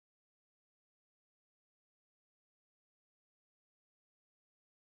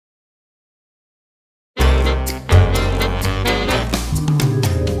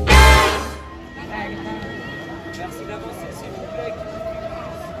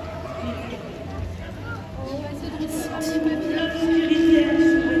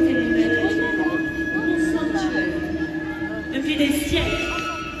Depuis des siècles,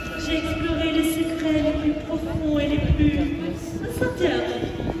 j'ai exploré les secrets les plus profonds et les plus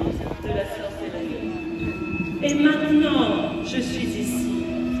interdits de la sorcellerie. Et maintenant, je suis ici,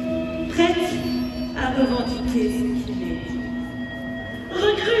 prête à revendiquer ce qu'il est dit.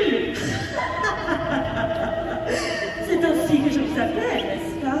 Recrue! C'est ainsi que je vous appelle,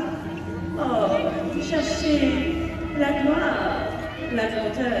 n'est-ce pas? Oh, cherchez la gloire, la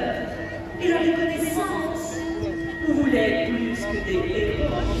grandeur et la reconnaissance. Vous voulez être plus que des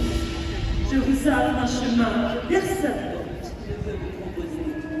héros. Je vous offre un chemin que personne d'autre ne peut vous proposer.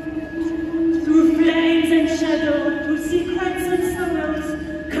 Through flames and shadows, through secrets and sorrows,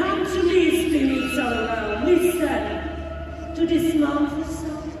 come to me, spirits all around. Listen to dismount the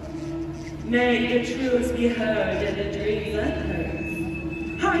soul. Make the truth be heard and the dreams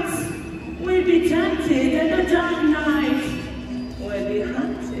unheard. Hearts will be tempted and the dark night will be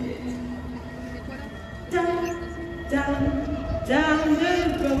hunted. Down, down, down the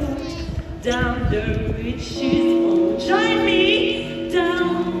road, down the riches road. Join me,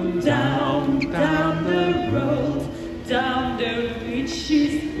 down, down, down the road, down the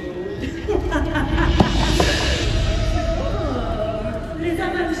riches road. Oh, les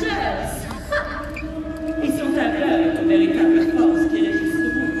Avengers, ils sont aveugles aux véritables forces qui régissent le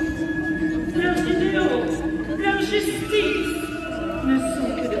monde. Leurs idéaux, leur justice ne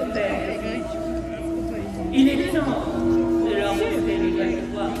sont que de faire. Il est temps de leur montrer le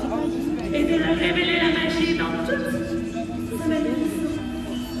pouvoir et de leur révéler la magie dans toute sa magnificence.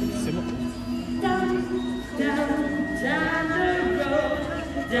 Down, down, down the road,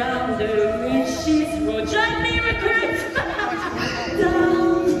 down the richest road. Join me, recruits!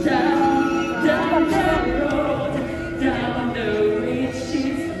 Down, down, down the road, down the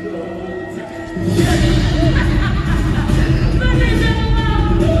richest road. Venez vers moi,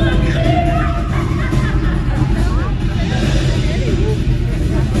 recrues!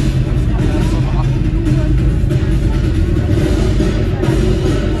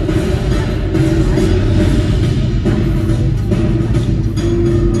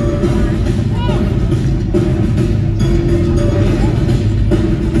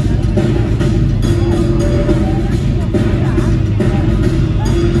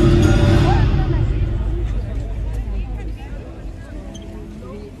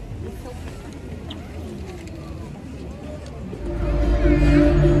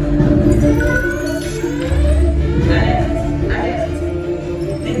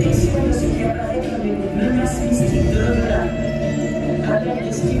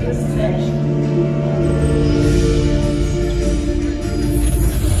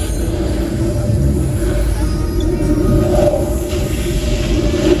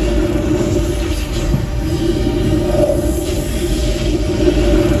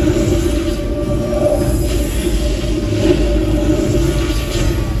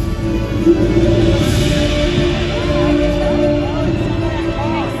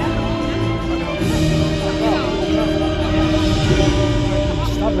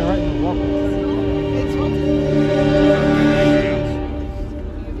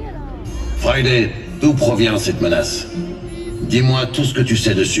 D'où provient cette menace? Dis-moi tout ce que tu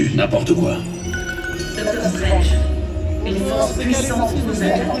sais dessus, n'importe quoi. Docteur Strange, une force puissante nous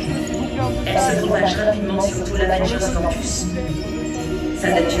attaque. Elle se propage rapidement sur tout l'Avengers campus. Sa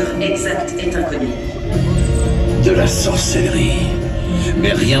nature exacte est inconnue. De la sorcellerie.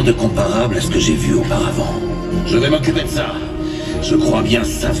 Mais rien de comparable à ce que j'ai vu auparavant. Je vais m'occuper de ça. Je crois bien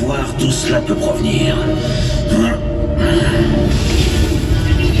savoir d'où cela peut provenir.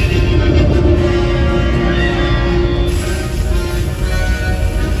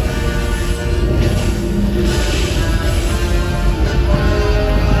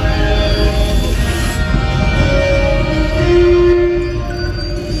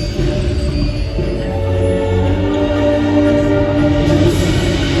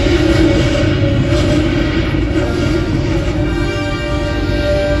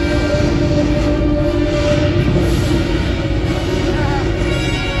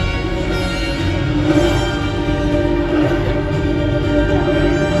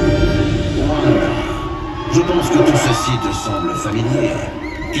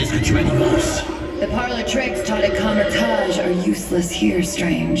 Qu'est-ce que tu manigances? The parlor tricks taught at Kamar-Taj are useless here,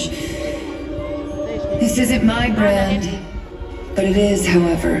 Strange. This isn't my brand, but it is,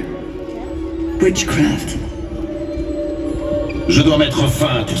 however, witchcraft. Je dois mettre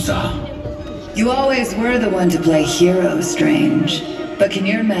fin à tout ça. You always were the one to play hero, Strange. But can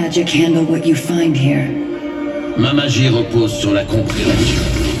your magic handle what you find here? Ma magie repose sur la compréhension.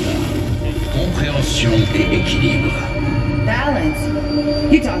 compréhension et équilibre. Balance?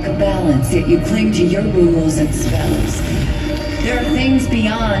 You talk of balance, yet you cling to your rules and spells. There are things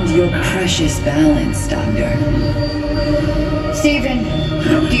beyond your precious balance, Doctor. Stephen,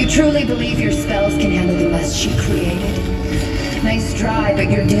 do you truly believe your spells can handle the mess she created? Nice try, but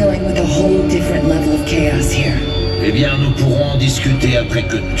you're dealing with a whole different level of chaos here. Eh bien, nous pourrons en discuter après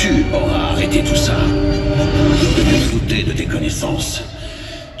que tu auras arrêté tout ça. Je peux douter de tes connaissances.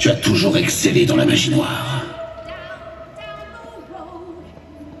 Tu as toujours excellé dans la magie noire.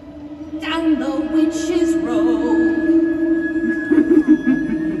 Down the witch's road.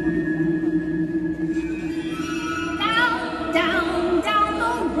 Down the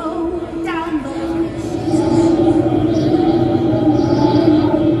road, down the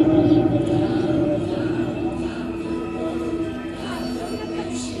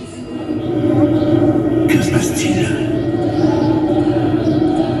Que se passe-t-il?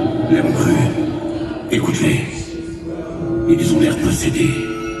 Les recrues. Écoute-les. Ils ont l'air possédés.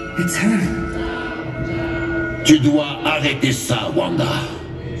 It's her. Tu dois arrêter ça, Wanda.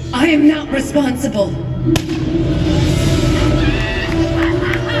 I am not responsible.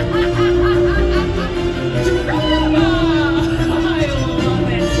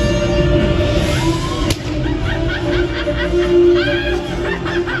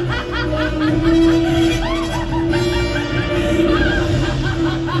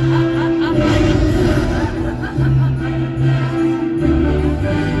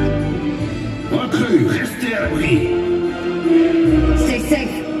 Recrues, restez à l'abri. Stay safe.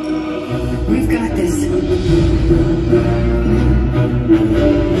 We've got this.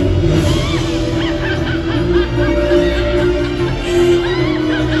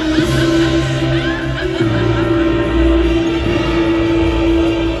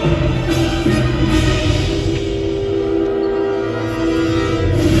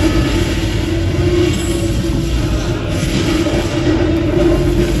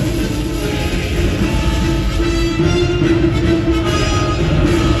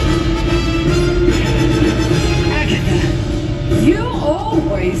 Agatha, You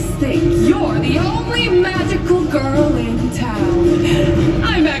always think you're the only magical girl in town.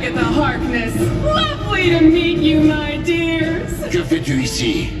 I'm Agatha Harkness. Lovely to meet you, my dears. Que fais-tu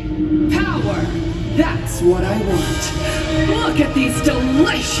ici? Power. That's what I want. Look at these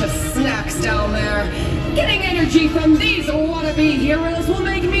delicious snacks down there. Getting energy from these wannabe heroes will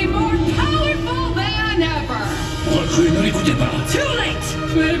make me more powerful than ever. Recrues, ne l'écoutez pas. Too late.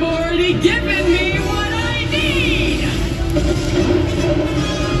 They've already given me what I need.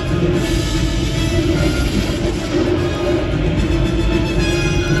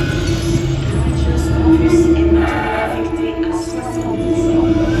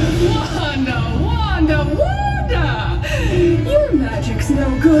 Wanda! Your magic's no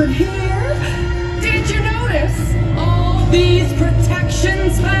good here. Did you notice all these protection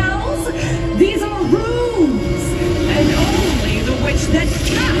spells? These are runes, and only the witch that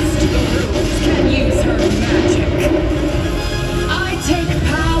cast the runes can use her magic. I take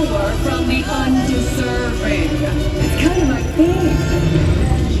power from the undeserving. It's kind of my thing.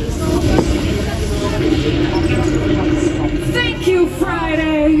 Thank you,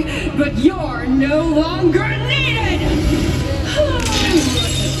 Friday, but you're no longer needed! Oh, look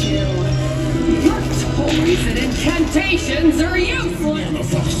at you. Your toys and incantations are useless! Nos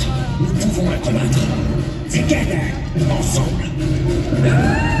forces, nous pouvons la combattre. together. Ensemble. Ooh,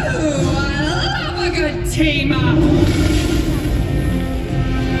 I love a good team up!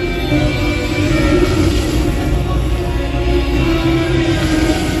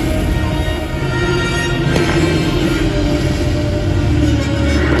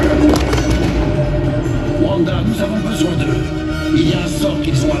 Wanda, nous avons besoin d'eux. Il y a un sort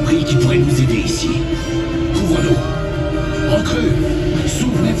qu'ils ont appris qui pourrait nous aider ici. Couvre-nous. Recrues,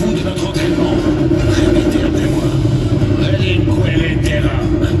 souvenez-vous de notre entraînement. Répétez après moi. Relinquere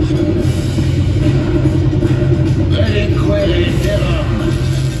terram. Relinquere terram.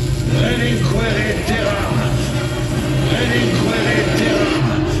 Relinquere terram. Relinquere terram.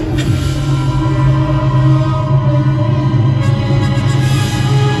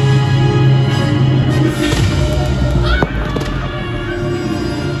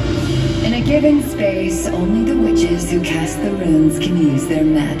 In a given space, only the witches who cast the runes can use their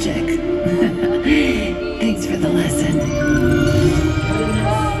magic. Thanks for the lesson.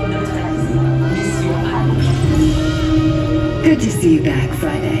 Good to see you back,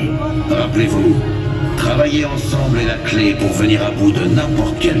 Friday. Rappelez-vous, travailler ensemble est la clé pour venir à bout de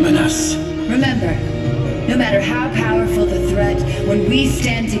n'importe quelle menace. Remember, no matter how powerful the threat, when we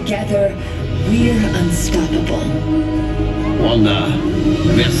stand together, we're unstoppable. Wanda,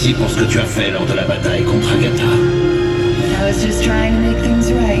 Merci pour ce que tu as fait lors de la bataille contre Agatha. I was just trying to make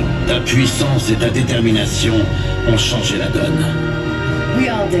things right. Ta puissance et ta détermination ont changé la donne. We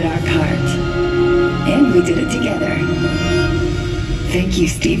all did our part. And we did it together. Thank you,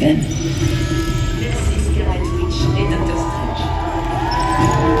 Stephen. Merci Scarlet Witch et Dr. Strange.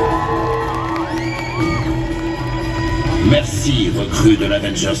 Merci, recrues de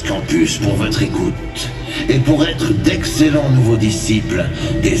l'Avengers Campus, pour votre écoute et pour être d'excellents nouveaux disciples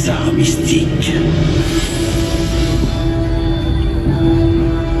des arts mystiques.